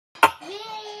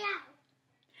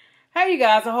Hey you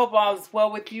guys, I hope all is well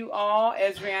with you all.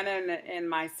 Ezrianna and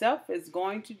myself is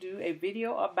going to do a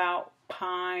video about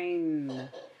pine.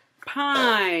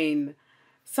 Pine.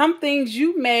 Some things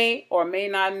you may or may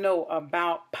not know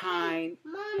about pine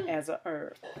as a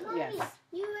herb. Mommy, yes.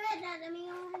 You read that to me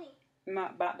already.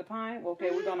 Not about the pine? Okay,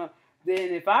 we're gonna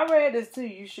then if I read this to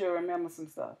you, you should remember some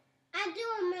stuff. I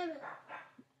do remember.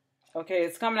 Okay,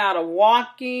 it's coming out of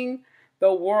Walking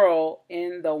the World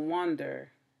in the Wonder.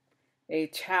 A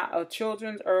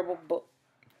children's herbal book.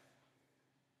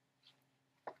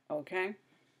 Okay.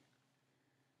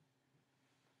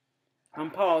 I'm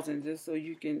pausing just so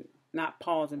you can, not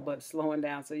pausing, but slowing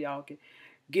down so y'all can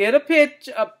get a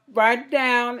picture, write it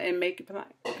down, and make it plain.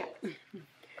 Okay.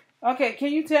 Okay,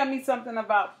 can you tell me something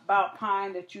about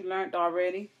pine that you learned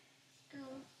already?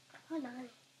 Hold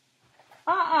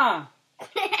on.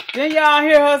 Did y'all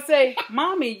hear her say,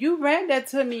 Mommy, you read that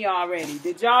to me already.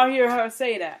 Did y'all hear her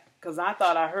say that? Because I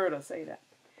thought I heard her say that.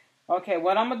 Okay,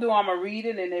 what I'm going to do, I'm going to read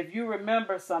it, and if you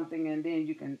remember something, and then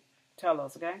you can tell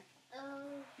us, okay?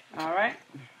 All right?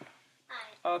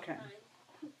 Okay.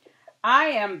 I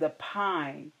am the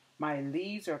pine. My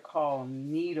leaves are called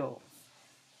needles,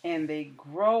 and they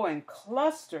grow in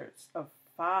clusters of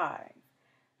 5.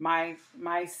 My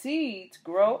seeds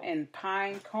grow in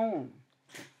pine cones.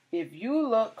 If you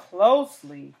look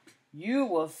closely, you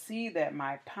will see that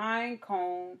my pine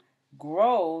cone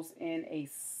grows in a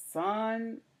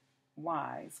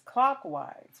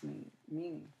clockwise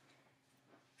meaning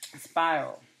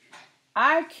spiral.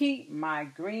 I keep my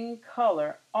green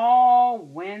color all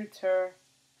winter.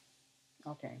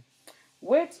 Okay.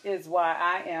 Which is why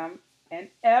I am an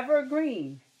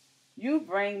evergreen. You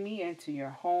bring me into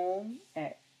your home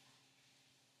at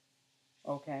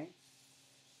Yokeland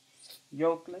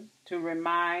to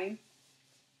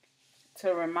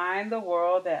remind the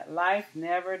world that life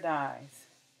never dies.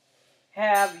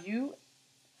 Have you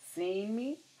seen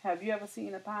me? Have you ever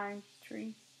seen a pine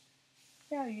tree?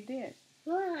 Yeah, you did.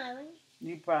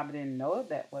 You probably didn't know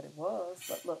what it was,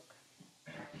 but look,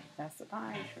 that's a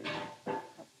pine tree.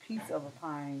 A piece of a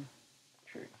pine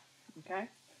tree. Okay?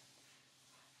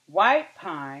 White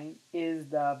pine is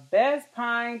the best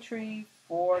pine tree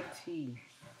for tea.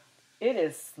 It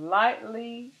is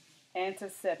slightly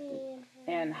antiseptic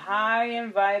and high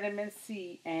in vitamin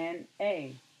C and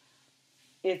A.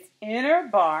 Its inner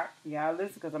bark, y'all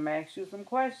listen because I'm going to ask you some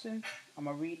questions. I'm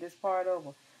going to read this part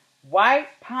over. White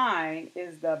pine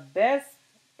is the best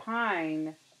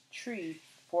pine tree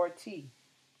for tea.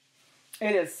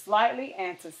 It is slightly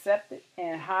antiseptic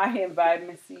and high in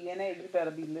vitamin C and A. You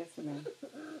better be listening.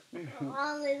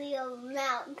 Only your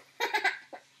mouth.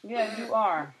 Yeah, you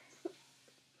are.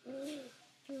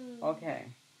 Okay.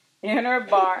 Inner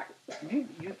bark.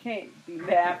 You can't be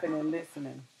laughing and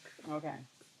listening. Okay.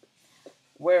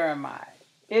 Where am I?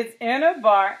 Its inner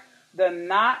bark, the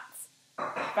knots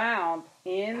found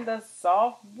in the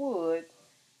soft wood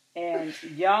and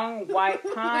young white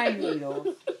pine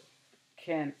needles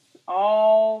can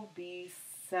all be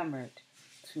simmered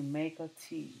to make a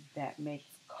tea that makes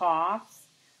coughs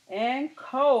and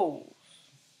colds.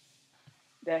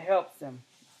 That helps them.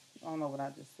 I don't know what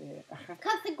I just said.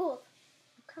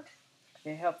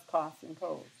 It helps coughs and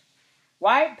colds.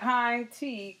 White pine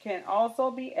tea can also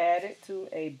be added to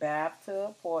a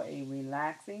bathtub for a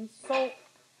relaxing soak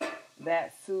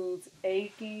that soothes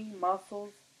aching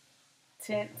muscles,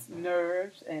 tense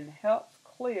nerves, and helps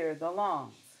clear the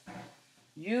lungs.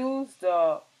 Use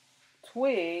the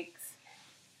twigs,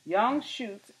 young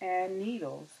shoots, and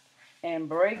needles and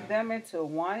break them into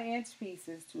 1-inch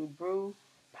pieces to brew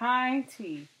pine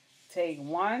tea. Take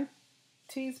 1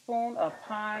 teaspoon of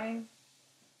pine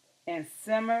and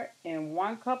simmer in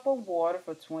 1 cup of water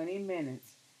for 20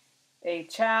 minutes. A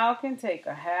child can take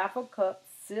a half a cup,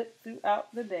 sip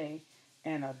throughout the day,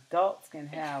 and adults can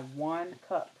have 1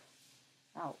 cup.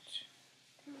 Ouch.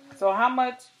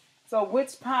 So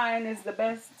which pine is the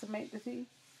best to make the tea?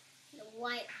 The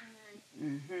white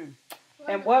pine.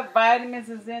 And what vitamins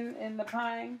is in the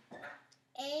pine?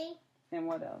 A. And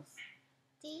what else?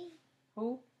 D.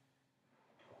 Who?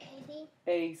 A.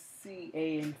 A, C,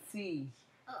 A, and C.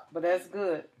 Oh. But that's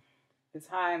good. It's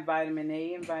high in vitamin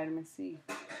A and vitamin C.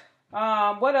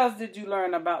 What else did you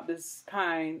learn about this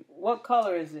pine? What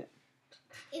color is it?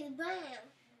 It's brown.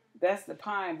 That's the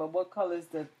pine, but what color is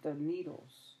the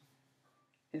needles?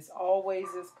 It's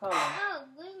always this color. Oh,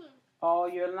 green. All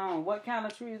year long. What kind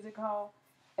of tree is it called?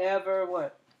 Ever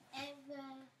what?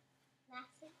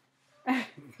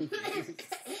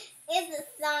 It's a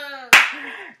song.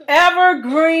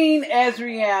 Evergreen,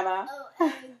 Ezrianna. Oh,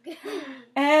 evergreen.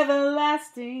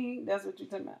 Everlasting. That's what you're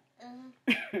talking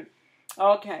about.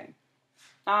 Okay.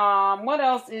 What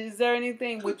else? Is there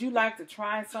anything? Would you like to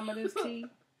try some of this tea?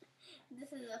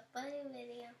 This is a funny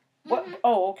video. What?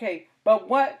 Oh, okay. But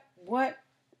what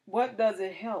does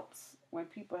it help when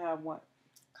people have what?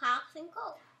 Coughs and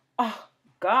colds. Oh,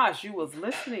 gosh, you was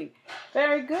listening.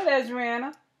 Very good,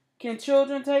 Ezrianna. Can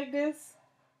children take this?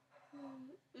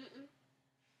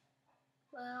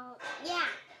 Well, yeah,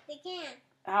 they can.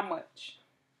 How much?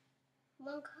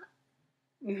 1 cup.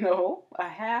 No, a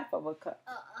half of a cup.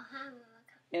 Oh, a half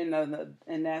of a cup.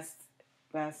 And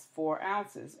that's 4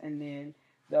 ounces. And then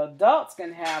the adults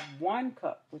can have 1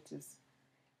 cup, which is,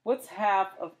 what's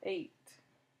half of 8?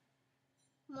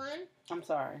 1. I'm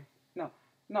sorry.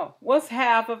 No. What's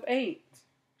half of 8?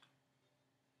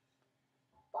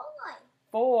 4.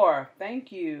 4.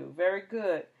 Thank you. Very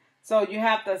good. So you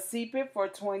have to steep it for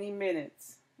 20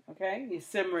 minutes. Okay? You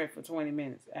simmer it for 20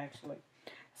 minutes, actually.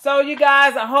 So you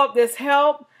guys, I hope this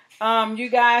helped. You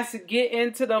guys to get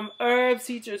into them herbs,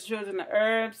 teach your children the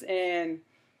herbs, and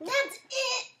that's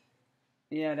it.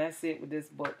 Yeah, that's it with this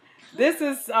book. This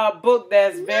is a book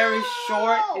that's very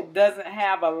short. It doesn't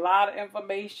have a lot of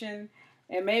information.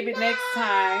 And maybe next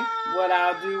time, what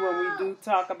I'll do when we do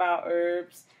talk about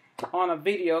herbs on a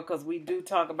video, because we do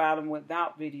talk about them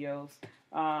without videos,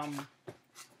 I'll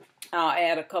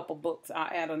add a couple books. I'll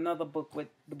add another book with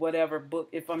whatever book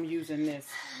if I'm using this.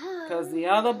 Because the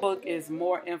other book is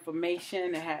more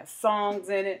information. It has songs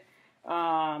in it,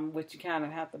 which you kind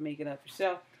of have to make it up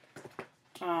yourself.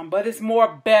 But it's more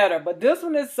better. But this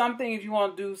one is something if you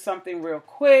want to do something real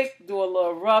quick, do a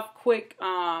little rough, quick,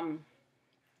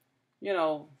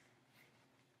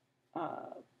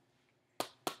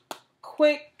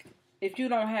 quick, if you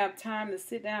don't have time to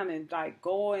sit down and like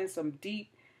go in some deep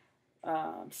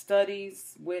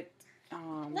studies with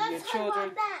your children.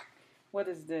 About that. What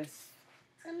is this?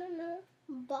 I don't know.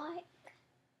 Bike.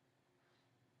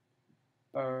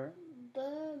 Bird.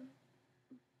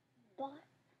 Bike.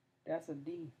 That's a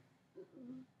D.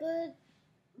 Bird.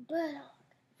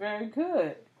 Very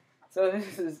good. So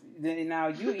this is, now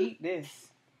you eat this.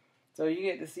 So you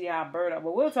get to see how bird,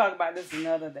 but we'll talk about this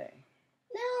another day.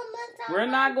 No, we're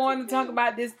not going to talk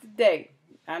about this today.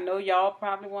 I know y'all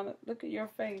probably want to look at your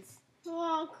face.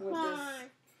 Oh, come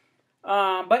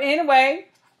on. But anyway,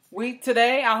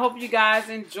 today I hope you guys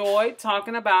enjoyed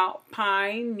talking about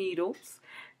pine needles.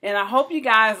 And I hope you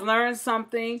guys learned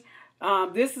something.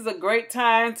 This is a great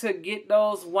time to get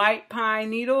those white pine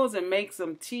needles and make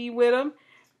some tea with them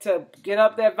to get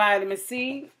up that vitamin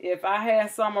C. If I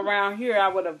had some around here, I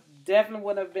would have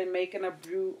definitely been making a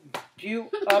brew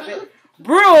of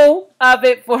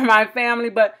it for my family.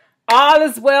 But all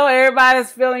is well.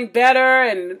 Everybody's feeling better,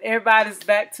 and everybody's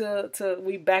back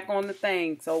we back on the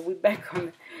thing. So we back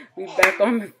on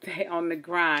the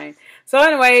grind. So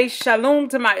anyway, shalom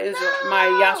to my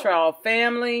Yisrael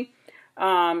family.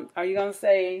 Are you gonna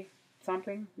say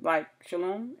something like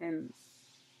shalom and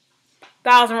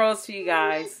 1,000 roses to you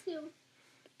guys?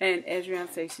 And Ezrianna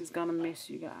says she's gonna miss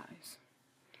you guys.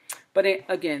 But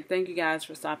again, thank you guys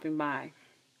for stopping by.